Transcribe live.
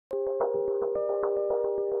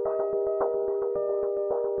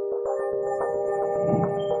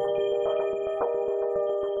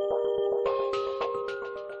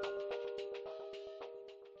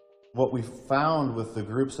What we found with the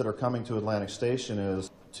groups that are coming to Atlantic Station is,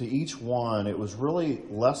 to each one, it was really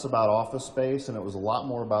less about office space, and it was a lot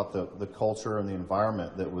more about the culture and the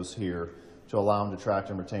environment that was here to allow them to attract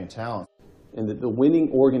and retain talent. And that the winning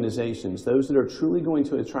organizations, those that are truly going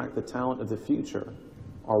to attract the talent of the future,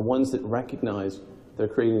 are ones that recognize they're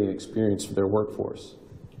creating an experience for their workforce,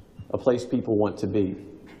 a place people want to be,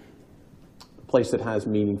 a place that has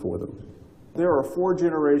meaning for them. There are 4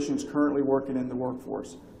 generations currently working in the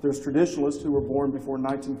workforce. There's traditionalists who were born before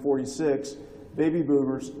 1946, baby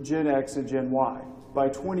boomers, Gen X, and Gen Y. By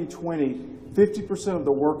 2020, 50% of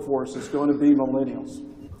the workforce is going to be millennials.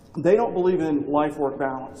 They don't believe in life-work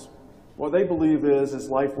balance. What they believe is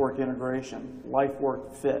life-work integration,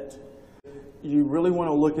 life-work fit. You really want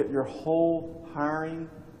to look at your whole hiring,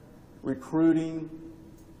 recruiting,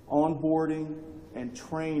 onboarding, and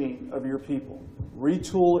training of your people.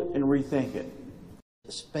 Retool it and rethink it.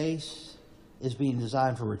 Space is being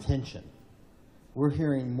designed for retention. We're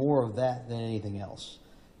hearing more of that than anything else.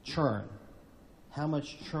 Churn. How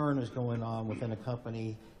much churn is going on within a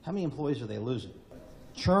company? How many employees are they losing?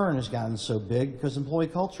 Churn has gotten so big because employee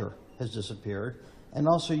culture has disappeared, and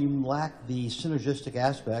also you lack the synergistic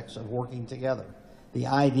aspects of working together. The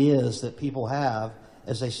ideas that people have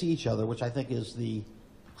as they see each other, which I think is the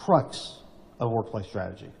crux of workplace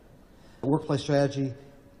strategy. Workplace strategy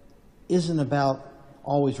isn't about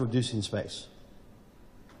always reducing space.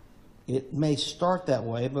 It may start that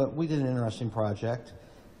way, but we did an interesting project.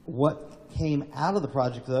 What came out of the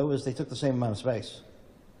project, though, is they took the same amount of space.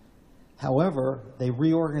 However, they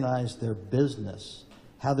reorganized their business,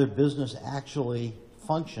 how their business actually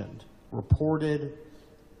functioned, reported,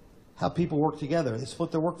 how people work together. They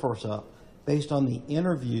split their workforce up based on the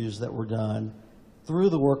interviews that were done through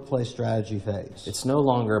the workplace strategy phase. It's no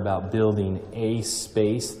longer about building a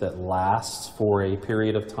space that lasts for a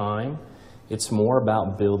period of time. It's more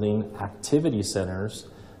about building activity centers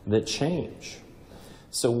that change.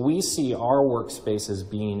 So we see our workspace as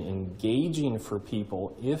being engaging for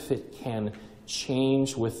people if it can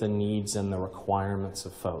change with the needs and the requirements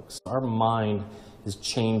of folks. Our mind is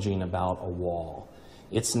changing about a wall.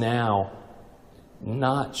 It's now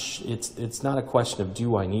not, it's not a question of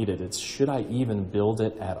do I need it, it's should I even build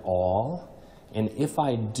it at all? And if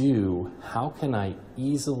I do, how can I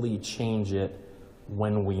easily change it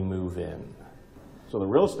when we move in? So the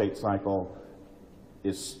real estate cycle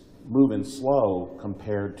is moving slow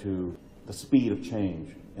compared to the speed of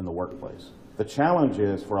change in the workplace. The challenge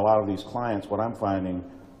is for a lot of these clients, what I'm finding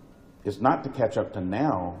is not to catch up to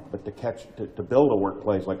now, but to build a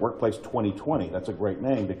workplace like Workplace2020. That's a great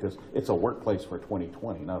name because it's a workplace for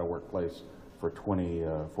 2020, not a workplace for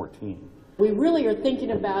 2014. We really are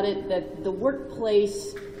thinking about it that the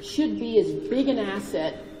workplace should be as big an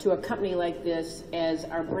asset to a company like this as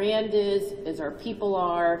our brand is, as our people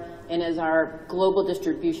are, and as our global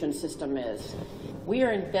distribution system is. We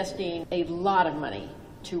are investing a lot of money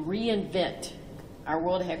to reinvent our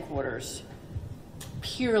world headquarters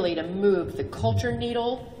purely to move the culture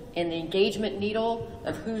needle and the engagement needle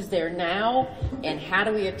of who's there now and how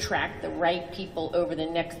do we attract the right people over the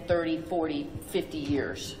next 30, 40, 50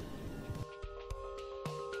 years.